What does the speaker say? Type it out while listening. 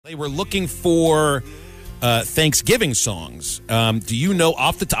They were looking for Thanksgiving songs. Do you know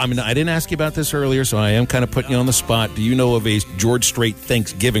off the top? I mean, I didn't ask you about this earlier, so I am kind of putting you on the spot. Do you know of a George Strait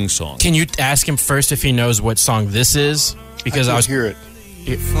Thanksgiving song? Can you ask him first if he knows what song this is? Because I was hear it.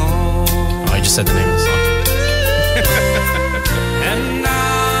 Oh, I just said the name of the song. And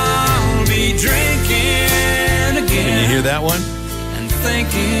I'll be drinking again. Can you hear that one? And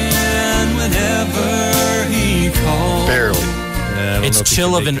thinking whenever he calls. Barely. It's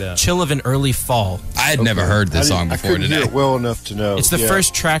chill of an early fall. I had never heard this song before I couldn't today. hear it well enough to know. It's the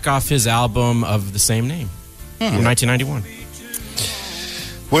first track off his album of the same name from 1991.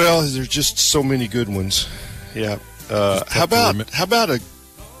 Well, there's just so many good ones. Yeah. How about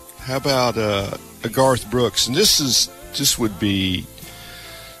a Garth Brooks? And this would be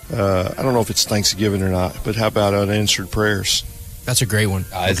I don't know if it's Thanksgiving or not, but how about Unanswered Prayers? That's a great one.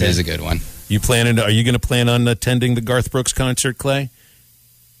 It is a good one. Are you going to plan on attending the Garth Brooks concert, Clay?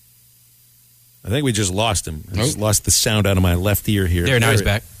 I think we just lost him. I just lost the sound out of my left ear here. Now he's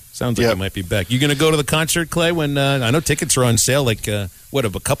back. Sounds like he might be back. You going to go to the concert, Clay? When I know tickets are on sale, a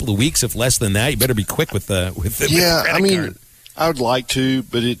couple of weeks, if less than that. You better be quick with the Yeah, credit I mean, card. I would like to,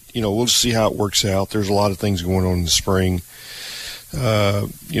 but we'll just see how it works out. There's a lot of things going on in the spring.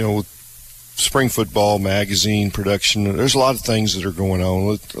 With spring football magazine production, there's a lot of things that are going on.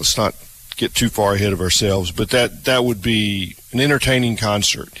 Let's not get too far ahead of ourselves, but that would be an entertaining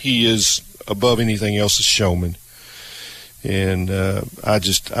concert. He is above anything else a showman, and I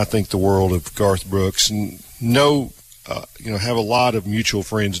think the world of Garth Brooks, and have a lot of mutual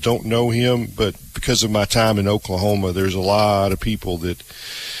friends. Don't know him, but because of my time in Oklahoma, there's a lot of people that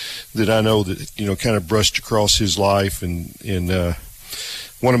I know that kind of brushed across his life, and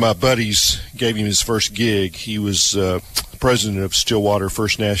one of my buddies gave him his first gig. He was president of Stillwater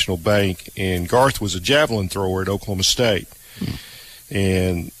First National Bank, and Garth was a javelin thrower at Oklahoma State.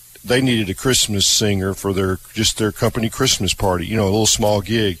 And they needed a Christmas singer for their company Christmas party, a little small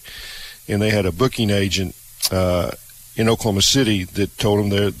gig. And they had a booking agent in Oklahoma City that told them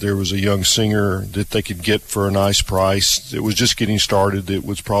that there was a young singer that they could get for a nice price. It was just getting started. It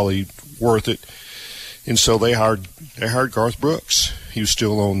was probably worth it. And so they hired Garth Brooks. He was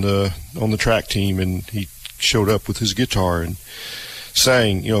still on the track team, and he showed up with his guitar and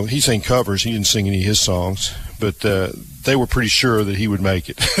sang. He sang covers. He didn't sing any of his songs, but they were pretty sure that he would make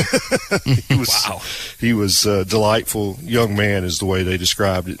it. He was a delightful young man, is the way they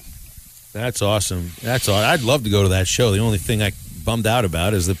described it. That's awesome. I'd love to go to that show. The only thing I bummed out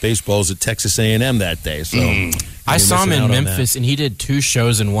about is that baseball's at Texas A&M that day. So I saw him in Memphis, and he did 2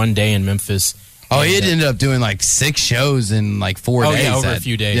 shows in one day in Memphis. Oh, he ended up doing 6 shows in 4 days. Yeah, over a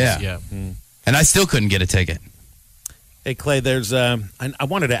few days. Yeah. And I still couldn't get a ticket. Hey, Clay, I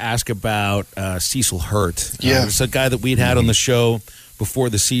wanted to ask about Cecil Hurt. Yeah. It's a guy that we'd had on the show before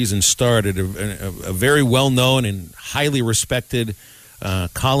the season started, a very well-known and highly respected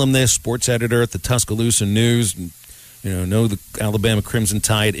columnist, sports editor at the Tuscaloosa News. Know the Alabama Crimson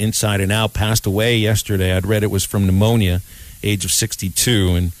Tide inside and out. Passed away yesterday. I'd read it was from pneumonia, age of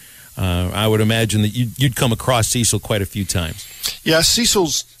 62, and I would imagine that you'd come across Cecil quite a few times. Yeah,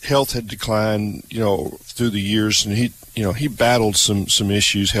 Cecil's health had declined, through the years, and he battled some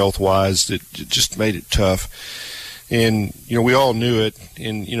issues health-wise that just made it tough. And we all knew it,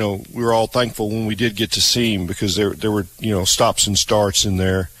 and we were all thankful when we did get to see him, because there were stops and starts in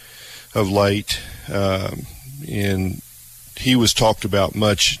there of late, and he was talked about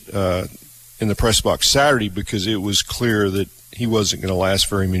much in the press box Saturday, because it was clear that he wasn't going to last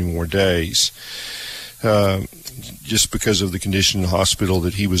very many more days, just because of the condition in the hospital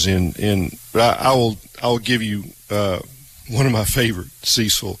that he was in. But I will give you one of my favorite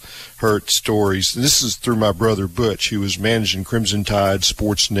Cecil Hurt stories. This is through my brother Butch, who was managing Crimson Tide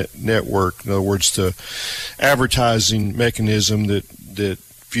Sports Network. In other words, the advertising mechanism that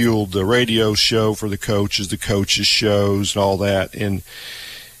fueled the radio show for the coaches shows, and all that. And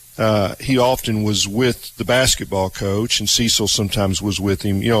he often was with the basketball coach, and Cecil sometimes was with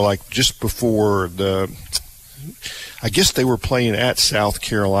him, just before I guess they were playing at South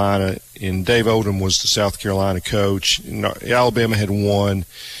Carolina, and Dave Odom was the South Carolina coach, and Alabama had won.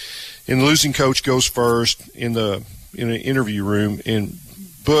 And the losing coach goes first in an interview room, and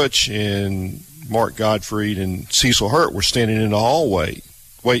Butch and Mark Gottfried and Cecil Hurt were standing in the hallway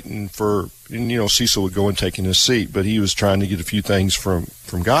waiting for, and Cecil would go and take in his seat, but he was trying to get a few things from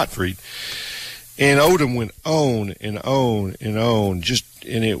Gottfried. And Odom went on and on and on,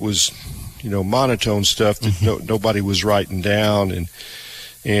 and it was, monotone stuff that nobody was writing down,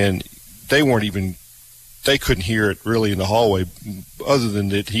 and they couldn't hear it really in the hallway, other than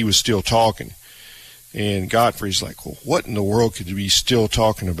that he was still talking. And Godfrey's like, well, what in the world could you be still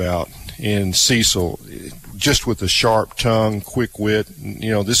talking about? And Cecil, just with a sharp tongue, quick wit,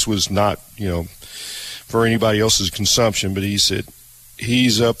 this was not, for anybody else's consumption, but he said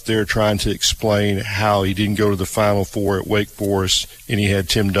he's up there trying to explain how he didn't go to the Final Four at Wake Forest and he had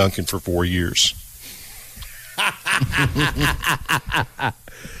Tim Duncan for 4 years.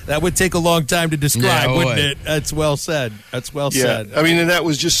 That would take a long time to describe, wouldn't it? That's well said. That's well said. I mean, and that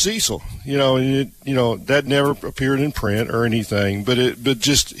was just Cecil, and that never appeared in print or anything, but he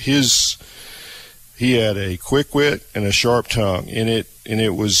had a quick wit and a sharp tongue, and he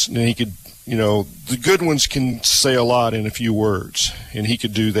could, the good ones can say a lot in a few words, and he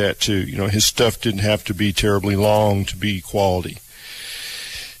could do that too. His stuff didn't have to be terribly long to be quality.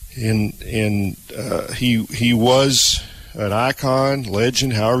 And he was an icon,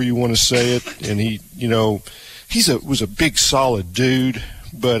 legend, however you want to say it. And he was a big, solid dude.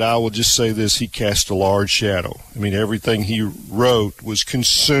 But I will just say this: he cast a large shadow. I mean, everything he wrote was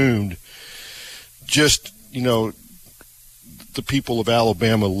consumed. Just the people of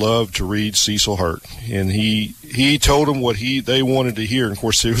Alabama loved to read Cecil Hurt, and he told them what they wanted to hear. And of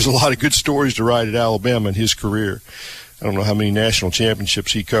course, there was a lot of good stories to write at Alabama in his career. I don't know how many national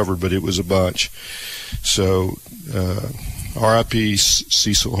championships he covered, but it was a bunch. So, R.I.P.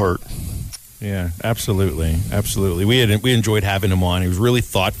 Cecil Hurt. Yeah, absolutely. We enjoyed having him on. He was really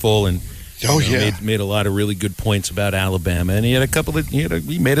thoughtful and made a lot of really good points about Alabama. And he had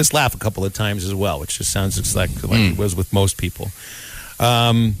he made us laugh a couple of times as well, which just sounds just like it was with most people.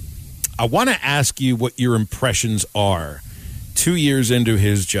 I want to ask you what your impressions are 2 years into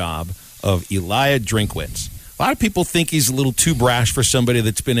his job of Elijah Drinkwitz. A lot of people think he's a little too brash for somebody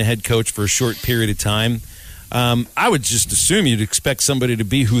that's been a head coach for a short period of time. I would just assume you'd expect somebody to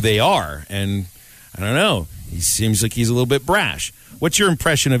be who they are, and I don't know. He seems like he's a little bit brash. What's your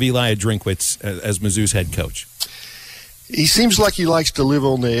impression of Elijah Drinkwitz as Mizzou's head coach? He seems like he likes to live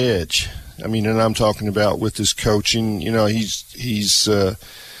on the edge. I mean, and I'm talking about with his coaching. He has.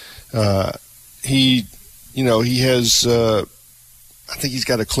 I think he's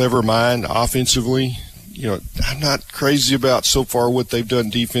got a clever mind offensively. I'm not crazy about so far what they've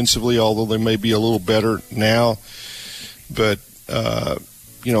done defensively, although they may be a little better now. But,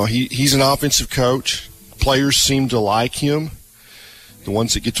 he's an offensive coach. Players seem to like him, the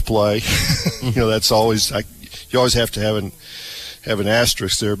ones that get to play. That's always you always have to have an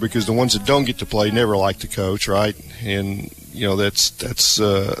asterisk there, because the ones that don't get to play never like the coach, right? And, that's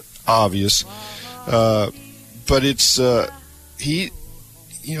obvious. But it's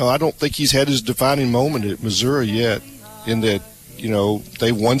I don't think he's had his defining moment at Missouri yet, in that,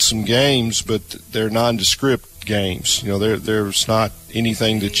 they won some games, but they're nondescript games. There's not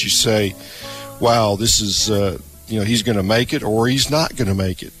anything that you say, wow, this is, he's going to make it or he's not going to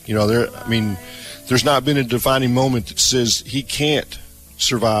make it. There's not been a defining moment that says he can't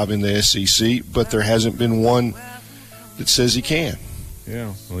survive in the SEC, but there hasn't been one that says he can.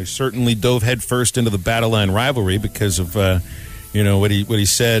 Yeah, well, he certainly dove headfirst into the Battle Line rivalry because of what he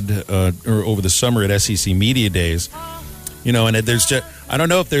said over the summer at SEC Media Days. And there's just, I don't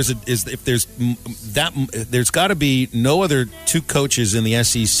know if there's got to be no other two coaches in the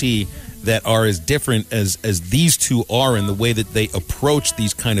SEC that are as different as these two are in the way that they approach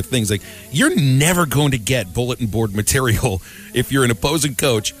these kind of things. Like, you're never going to get bulletin board material if you're an opposing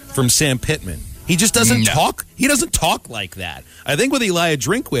coach from Sam Pittman. He just doesn't talk. He doesn't talk like that. I think with Elijah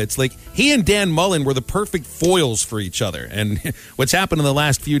Drinkwitz, like, he and Dan Mullen were the perfect foils for each other. And what's happened in the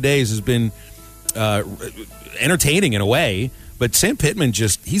last few days has been entertaining in a way. But Sam Pittman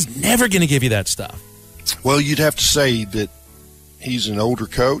he's never going to give you that stuff. Well, you'd have to say that he's an older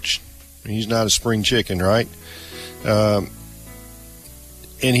coach. He's not a spring chicken, right? And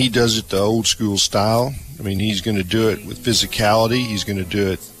he does it the old school style. I mean, he's going to do it with physicality. He's going to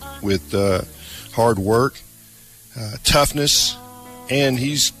do it with hard work, toughness, and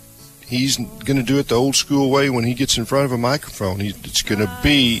he's going to do it the old school way when he gets in front of a microphone. It's going to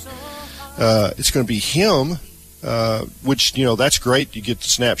be him, which, that's great. You get the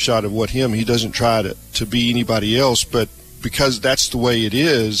snapshot of he doesn't try to be anybody else, but because that's the way it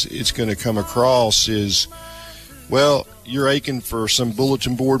is, it's going to come across as, well, you're aching for some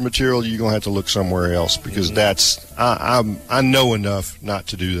bulletin board material, you're going to have to look somewhere else, because I know enough not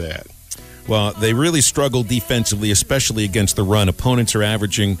to do that. Well, they really struggle defensively, especially against the run. Opponents are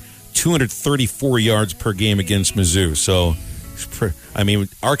averaging 234 yards per game against Mizzou. So,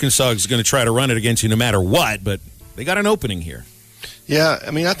 Arkansas is going to try to run it against you no matter what, but they got an opening here. Yeah,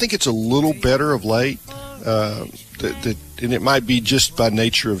 I think it's a little better of late. And it might be just by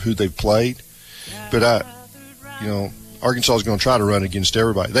nature of who they've played. But Arkansas is going to try to run against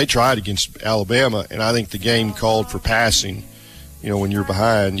everybody. They tried against Alabama, and I think the game called for passing. When you're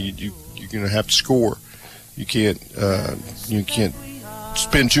behind, you're going to have to score. You can't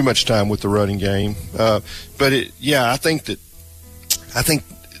spend too much time with the running game. I think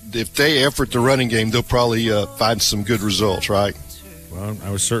if they effort the running game, they'll probably find some good results, right? Well, I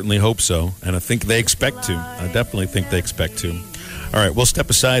would certainly hope so, and I think they expect to. I definitely think they expect to. All right, we'll step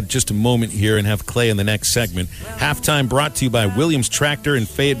aside just a moment here and have Clay in the next segment. Halftime brought to you by Williams Tractor in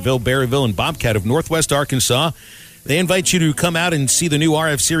Fayetteville, Berryville, and Bobcat of Northwest Arkansas. They invite you to come out and see the new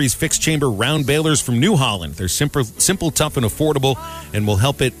RF Series fixed chamber round balers from New Holland. They're simple, tough, and affordable, and will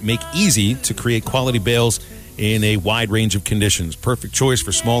help it make easy to create quality bales in a wide range of conditions. Perfect choice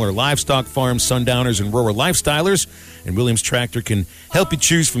for smaller livestock farms, sundowners, and rural lifestylers. And Williams Tractor can help you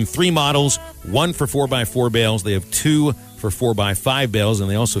choose from 3 models, 1 for 4x4 bales. They have 2 for 4x5 bales, and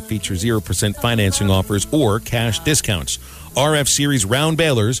they also feature 0% financing offers or cash discounts. RF Series round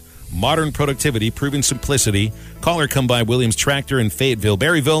balers, modern productivity, proven simplicity. Call or come by Williams Tractor in Fayetteville,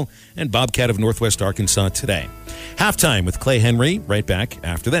 Berryville, and Bobcat of Northwest Arkansas today. Halftime with Clay Henry, right back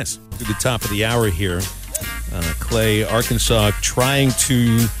after this. To the top of the hour here, Clay, Arkansas trying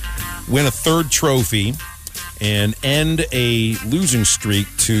to win a 3rd trophy and end a losing streak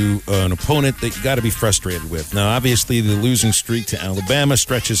to an opponent that you got to be frustrated with. Now, obviously, the losing streak to Alabama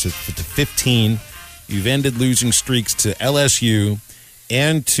stretches to 15. You've ended losing streaks to LSU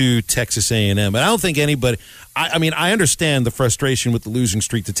and to Texas A&M. But I don't think anybody – I understand the frustration with the losing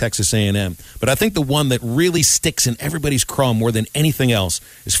streak to Texas A&M, but I think the one that really sticks in everybody's craw more than anything else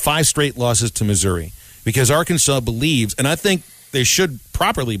is 5 straight losses to Missouri, because Arkansas believes, and I think they should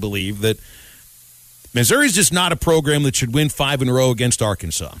properly believe, that Missouri's just not a program that should win 5 in a row against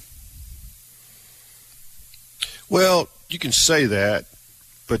Arkansas. Well, you can say that,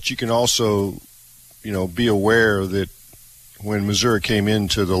 but you can also, be aware that when Missouri came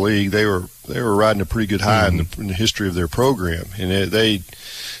into the league, they were riding a pretty good high in the history of their program, and they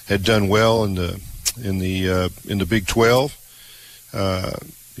had done well in the Big 12.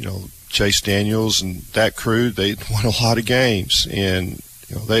 Chase Daniels and that crew, they won a lot of games, and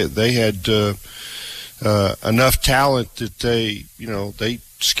they had enough talent that they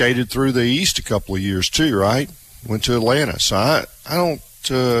skated through the East a couple of years too, right? Went to Atlanta, so I don't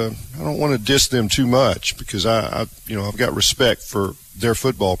want to diss them too much, because I've got respect for their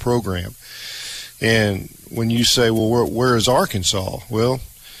football program. And when you say, well, where is Arkansas? Well,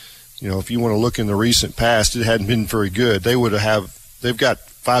 if you want to look in the recent past, it hadn't been very good. They've got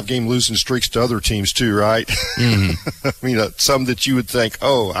 5-game losing streaks to other teams too, right? Mm-hmm. Some that you would think,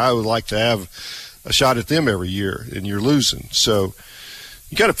 oh, I would like to have a shot at them every year, and you're losing. So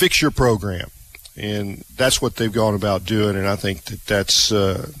you got to fix your program. And that's what they've gone about doing, and I think that's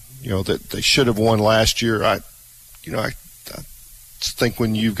that they should have won last year. I think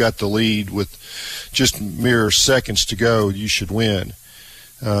when you've got the lead with just mere seconds to go, you should win.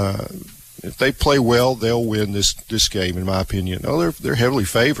 If they play well, they'll win this game, in my opinion. Oh, they're heavily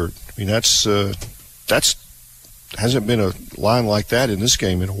favored. That's hasn't been a line like that in this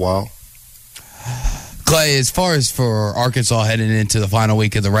game in a while. Clay, as far as for Arkansas heading into the final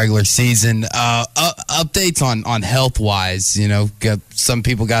week of the regular season, updates on health-wise. Some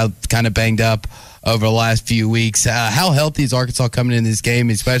people got kind of banged up over the last few weeks. How healthy is Arkansas coming in this game,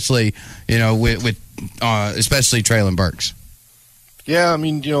 especially with especially Traylon Burks? Yeah, I'm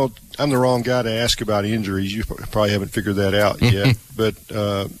the wrong guy to ask about injuries. You probably haven't figured that out yet. But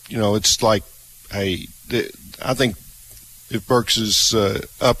it's like, hey, I think if Burks is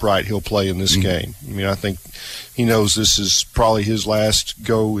upright, he'll play in this game. I think he knows this is probably his last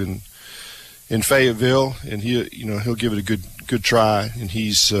go in Fayetteville, and he'll give it a good try. And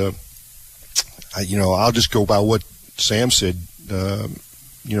he's, I'll just go by what Sam said,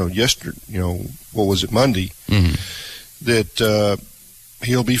 yesterday. What was it, Monday? That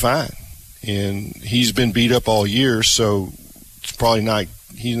he'll be fine, and he's been beat up all year, so it's probably not.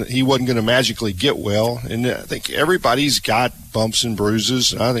 He wasn't going to magically get well, and I think everybody's got bumps and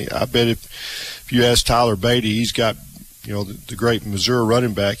bruises. I bet if you ask Tyler Beatty, he's got the great Missouri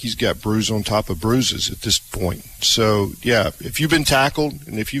running back, he's got bruise on top of bruises at this point. So yeah, if you've been tackled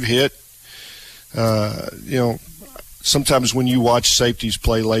and if you've hit, sometimes when you watch safeties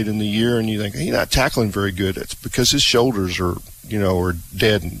play late in the year and you think he's not tackling very good, it's because his shoulders are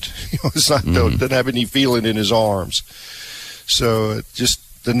deadened. It's not doesn't have any feeling in his arms. So just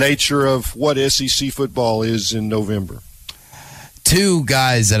the nature of what SEC football is in November. Two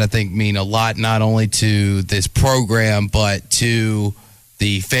guys that I think mean a lot, not only to this program, but to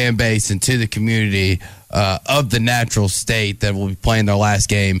the fan base and to the community of the natural state that will be playing their last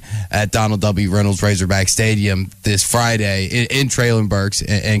game at Donald W. Reynolds Razorback Stadium this Friday in Trailenbergs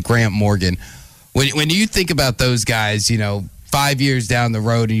and Grant Morgan. When you think about those guys, 5 years down the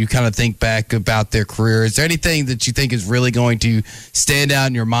road and you kind of think back about their career, is there anything that you think is really going to stand out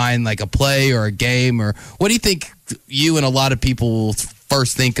in your mind, like a play or a game? Or what do you think you and a lot of people will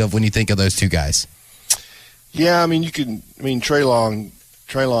first think of when you think of those two guys? Yeah, Treylon,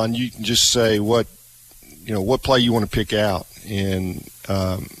 you can just say what play you want to pick out. And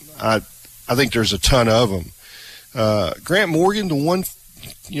I think there's a ton of them. Grant Morgan, the one,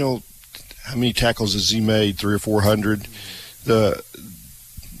 how many tackles has he made? 300 or 400.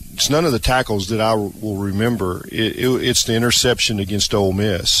 It's none of the tackles that I will remember. It's the interception against Ole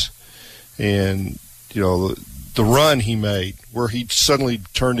Miss, and the run he made where he suddenly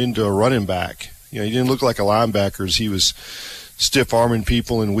turned into a running back. He didn't look like a linebacker as he was stiff arming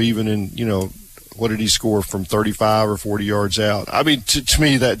people and weaving. And what did he score from 35 or 40 yards out? I mean, to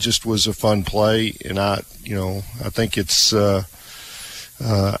me that just was a fun play, and I think it's.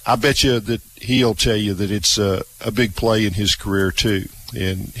 I bet you that he'll tell you that it's a big play in his career too.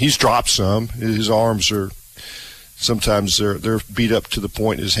 And he's dropped some. His arms are sometimes they're beat up to the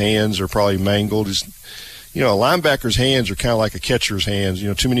point his hands are probably mangled. A linebacker's hands are kind of like a catcher's hands.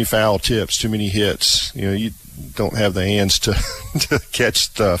 Too many foul tips, too many hits. You don't have the hands to catch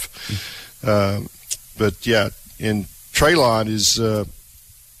stuff. But yeah, and Treylon is.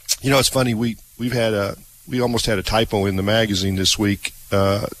 It's funny. We almost had a typo in the magazine this week.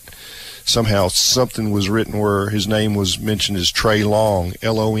 Somehow something was written where his name was mentioned as Trey Long,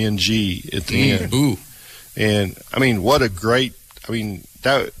 Long, at the end. Ooh. And what a great,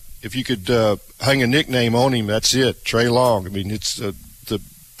 that if you could hang a nickname on him, that's it, Trey Long. It's the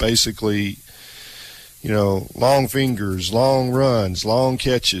basically, long fingers, long runs, long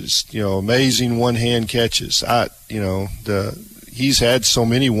catches, amazing one-hand catches. He's had so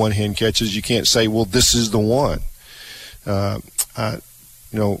many one-hand catches, you can't say, well, this is the one.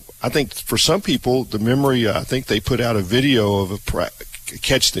 I think for some people, the memory, I think they put out a video of a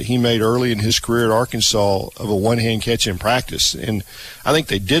catch that he made early in his career at Arkansas of a one-hand catch in practice. And I think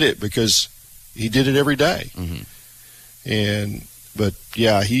they did it because he did it every day. Mm-hmm. But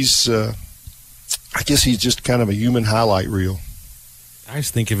yeah, he's, I guess he's just kind of a human highlight reel. I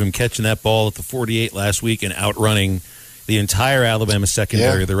just think of him catching that ball at the 48 last week and outrunning the entire Alabama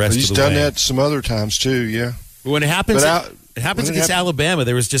secondary the rest of the way. He's done that some other times too, yeah. But when it happens, against Alabama,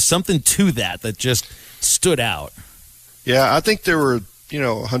 there was just something to that just stood out. Yeah, I think there were,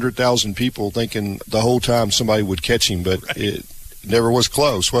 100,000 people thinking the whole time somebody would catch him, but it never was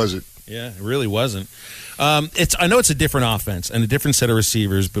close, was it? Yeah, it really wasn't. I know it's a different offense and a different set of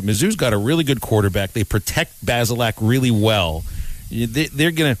receivers, but Mizzou's got a really good quarterback. They protect Bazelak really well.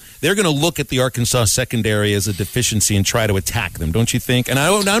 They're gonna look at the Arkansas secondary as a deficiency and try to attack them, don't you think? And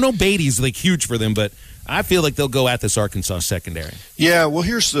I know Beatty's huge for them, but I feel like they'll go at this Arkansas secondary. Yeah, well,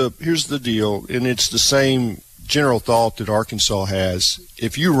 here's the deal, and it's the same general thought that Arkansas has.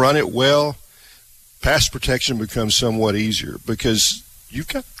 If you run it well, pass protection becomes somewhat easier because you've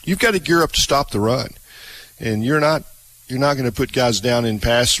got to gear up to stop the run, and you're not going to put guys down in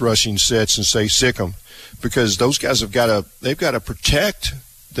pass rushing sets and say sick them, because those guys they've got to protect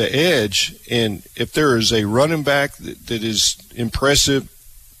the edge. And if there is a running back that is impressive,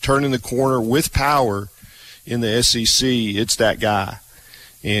 turning the corner with power in the SEC, it's that guy.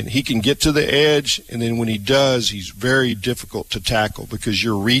 And he can get to the edge, and then when he does, he's very difficult to tackle because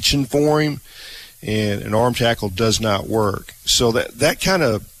you're reaching for him, and an arm tackle does not work. So that kind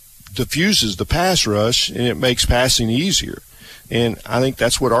of diffuses the pass rush, and it makes passing easier. And I think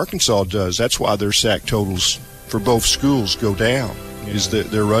that's what Arkansas does. That's why their sack totals for both schools go down, is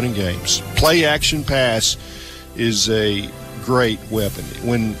their running games. Play action pass is a great weapon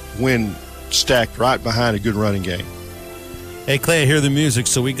when stacked right behind a good running game. Hey, Clay, I hear the music,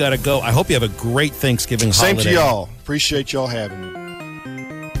 so we got to go. I hope you have a great Thanksgiving holiday. Same to y'all. Appreciate y'all having me.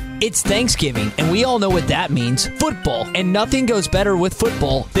 It's Thanksgiving, and we all know what that means, football. And nothing goes better with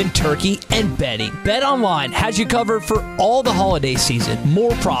football than turkey and betting. BetOnline has you covered for all the holiday season.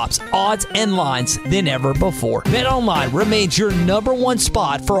 More props, odds, and lines than ever before. BetOnline remains your #1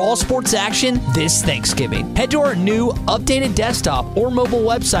 spot for all sports action this Thanksgiving. Head to our new updated desktop or mobile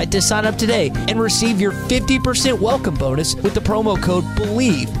website to sign up today and receive your 50% welcome bonus with the promo code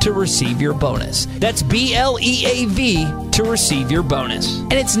BELIEVE to receive your bonus. That's BLEAV to to receive your bonus.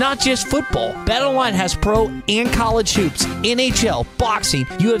 And it's not just football. BetOnline has pro and college hoops, NHL, boxing,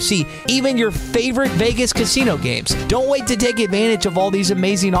 UFC, even your favorite Vegas casino games. Don't wait to take advantage of all these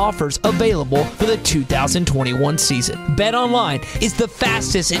amazing offers available for the 2021 season. BetOnline is the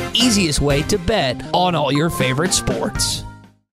fastest and easiest way to bet on all your favorite sports.